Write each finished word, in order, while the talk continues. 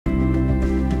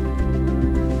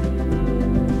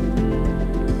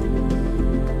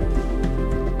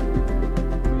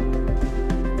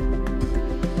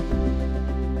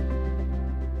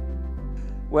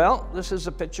Well, this is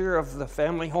a picture of the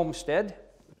family homestead.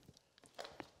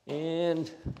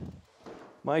 And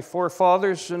my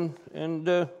forefathers and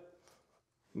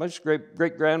my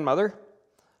great-grandmother,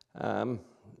 and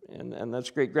that's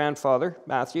great-grandfather,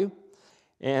 Matthew.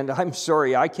 And I'm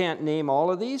sorry, I can't name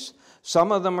all of these.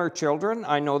 Some of them are children.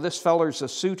 I know this feller's a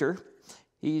suitor.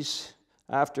 He's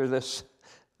after this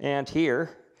aunt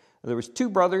here. There was 2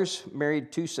 brothers,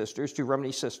 married 2 sisters, 2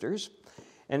 Rumney sisters.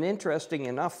 And interesting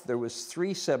enough, there was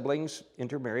 3 siblings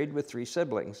intermarried with 3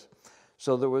 siblings.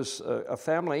 So there was a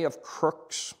family of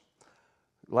Crooks,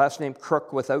 last name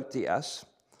Crook without the S.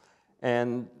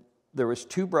 And there was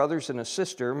 2 brothers and a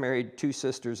sister, married 2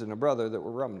 sisters and a brother that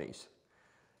were Rumneys.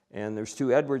 And there's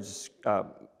 2 Edwards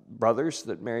brothers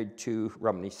that married 2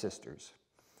 Rumney sisters.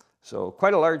 So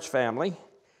quite a large family.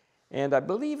 And I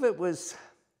believe it was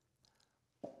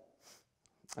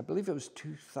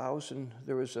 2000.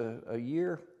 There was a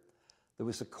year, there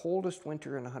was the coldest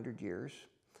winter in 100 years.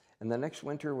 And the next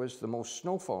winter was the most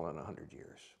snowfall in 100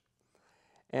 years.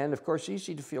 And of course,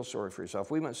 easy to feel sorry for yourself.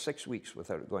 We went 6 weeks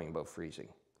without it going above freezing.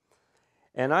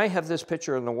 And I have this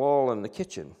picture on the wall in the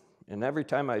kitchen. And every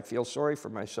time I feel sorry for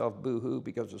myself, boo-hoo,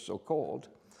 because it's so cold,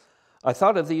 I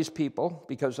thought of these people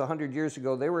because 100 years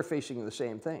ago, they were facing the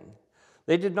same thing.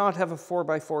 They did not have a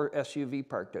 4x4 SUV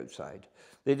parked outside.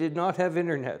 They did not have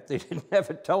internet. They didn't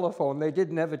have a telephone. They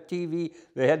didn't have a TV.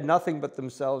 They had nothing but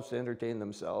themselves to entertain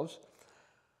themselves.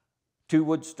 2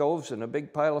 wood stoves and a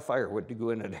big pile of firewood to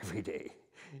go in it every day,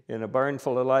 and a barn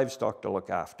full of livestock to look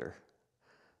after.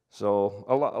 So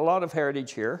a lot of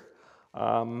heritage here.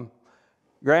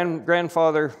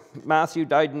 Grandfather Matthew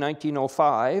died in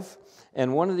 1905,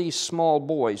 and one of these small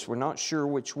boys, we're not sure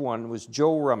which one, was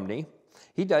Joe Rumney.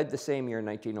 He died the same year in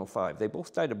 1905. They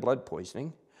both died of blood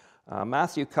poisoning.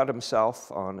 Matthew cut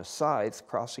himself on a scythe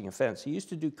crossing a fence. He used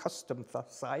to do custom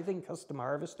scything, custom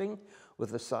harvesting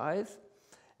with a scythe.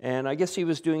 And I guess he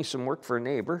was doing some work for a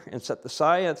neighbor and set the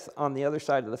scythe on the other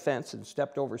side of the fence and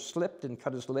stepped over, slipped, and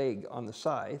cut his leg on the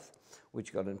scythe,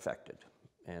 which got infected.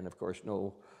 And of course,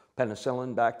 no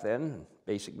penicillin back then,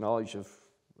 basic knowledge of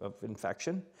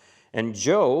infection. And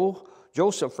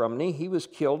Joseph Rumney, he was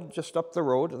killed just up the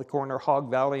road at the corner of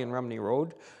Hog Valley and Rumney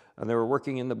Road. And they were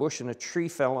working in the bush, and a tree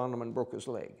fell on him and broke his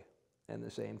leg. And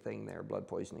the same thing there, blood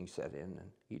poisoning set in,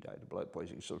 and he died of blood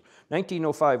poisoning. So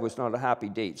 1905 was not a happy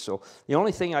date. So the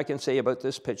only thing I can say about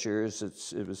this picture is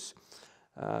it was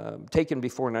taken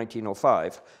before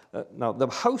 1905. Now, the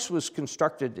house was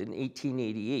constructed in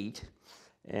 1888,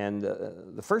 and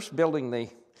the first building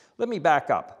let me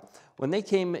back up. When they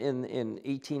came in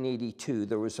 1882,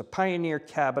 there was a pioneer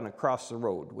cabin across the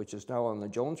road, which is now on the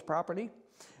Jones property.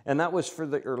 And that was for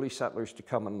the early settlers to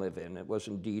come and live in. It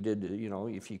wasn't deeded, you know,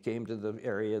 if you came to the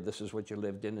area, this is what you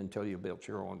lived in until you built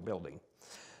your own building.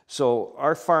 So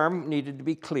our farm needed to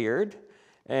be cleared,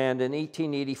 and in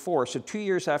 1884, so 2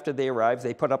 years after they arrived,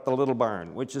 they put up the little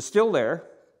barn, which is still there.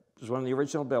 It was one of the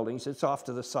original buildings. It's off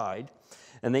to the side.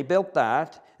 And they built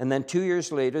that, and then 2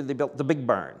 years later, they built the big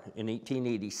barn in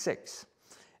 1886.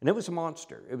 And it was a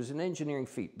monster. It was an engineering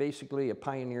feat, basically a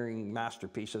pioneering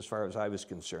masterpiece as far as I was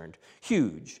concerned.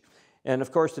 Huge. And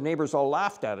of course, the neighbors all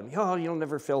laughed at him. Oh, you'll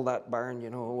never fill that barn, you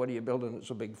know, what are you building it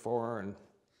so big for? And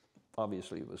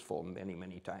obviously it was full many,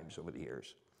 many times over the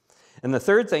years. And the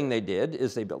third thing they did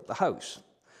is they built the house.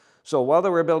 So while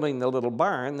they were building the little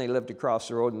barn, they lived across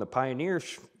the road in the pioneer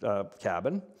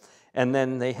cabin. And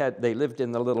then they lived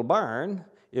in the little barn.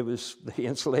 They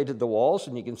insulated the walls,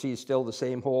 and you can see still the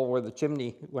same hole where the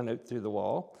chimney went out through the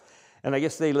wall. And I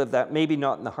guess they lived that, maybe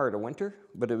not in the heart of winter,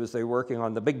 but they were working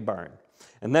on the big barn.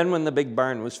 And then when the big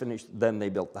barn was finished, then they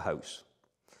built the house.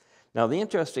 Now, the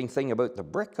interesting thing about the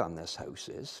brick on this house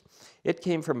is it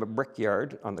came from a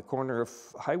brickyard on the corner of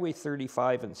Highway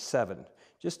 35 and 7,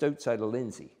 just outside of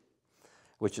Lindsay,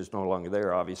 which is no longer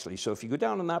there, obviously. So if you go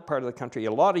down in that part of the country,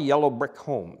 a lot of yellow brick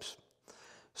homes.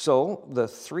 So the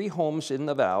 3 homes in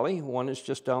the valley, one is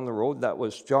just down the road. That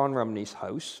was John Rumney's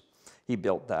house. He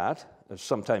built that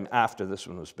sometime after this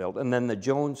one was built. And then the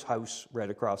Jones house right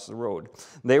across the road.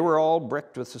 They were all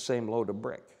bricked with the same load of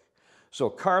brick. So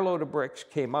a carload of bricks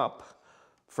came up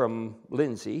from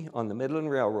Lindsay on the Midland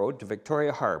Railroad to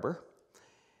Victoria Harbor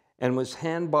and was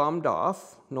hand-bombed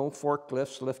off, no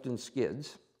forklifts lifting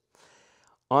skids,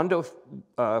 onto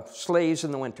sleighs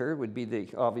in the winter would be the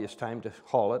obvious time to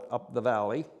haul it up the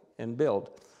valley and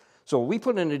build. So we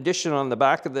put an addition on the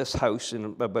back of this house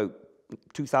in about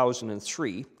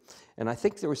 2003, and I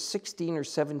think there was 16 or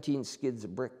 17 skids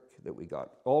of brick that we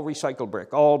got, all recycled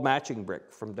brick, all matching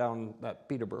brick from down that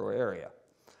Peterborough area.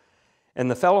 And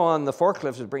the fellow on the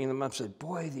forklift was bringing them up and said,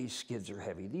 boy, these skids are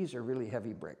heavy. These are really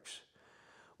heavy bricks.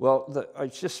 Well,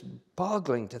 it's just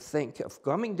boggling to think of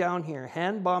coming down here,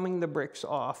 hand bombing the bricks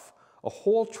off, a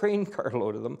whole train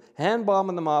carload of them, hand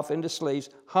bombing them off into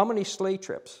sleighs. How many sleigh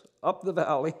trips up the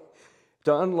valley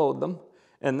to unload them?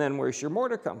 And then where's your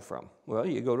mortar come from? Well,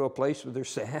 you go to a place where there's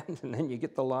sand, and then you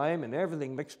get the lime and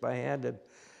everything mixed by hand. And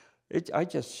I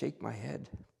just shake my head.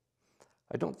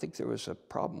 I don't think there was a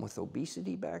problem with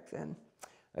obesity back then.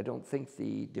 I don't think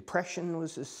the depression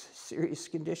was a serious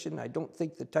condition. I don't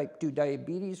think the type 2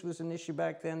 diabetes was an issue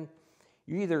back then.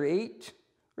 You either ate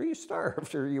or you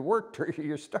starved, or you worked or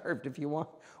you're starved. If you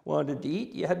wanted to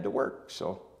eat, you had to work.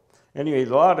 So anyway, a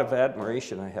lot of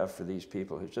admiration I have for these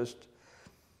people. It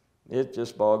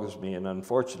just boggles me. And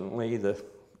unfortunately,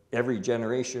 every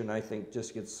generation, I think,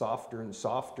 just gets softer and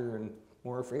softer and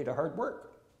more afraid of hard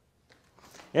work.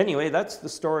 Anyway, that's the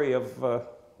story of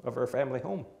our family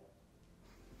home.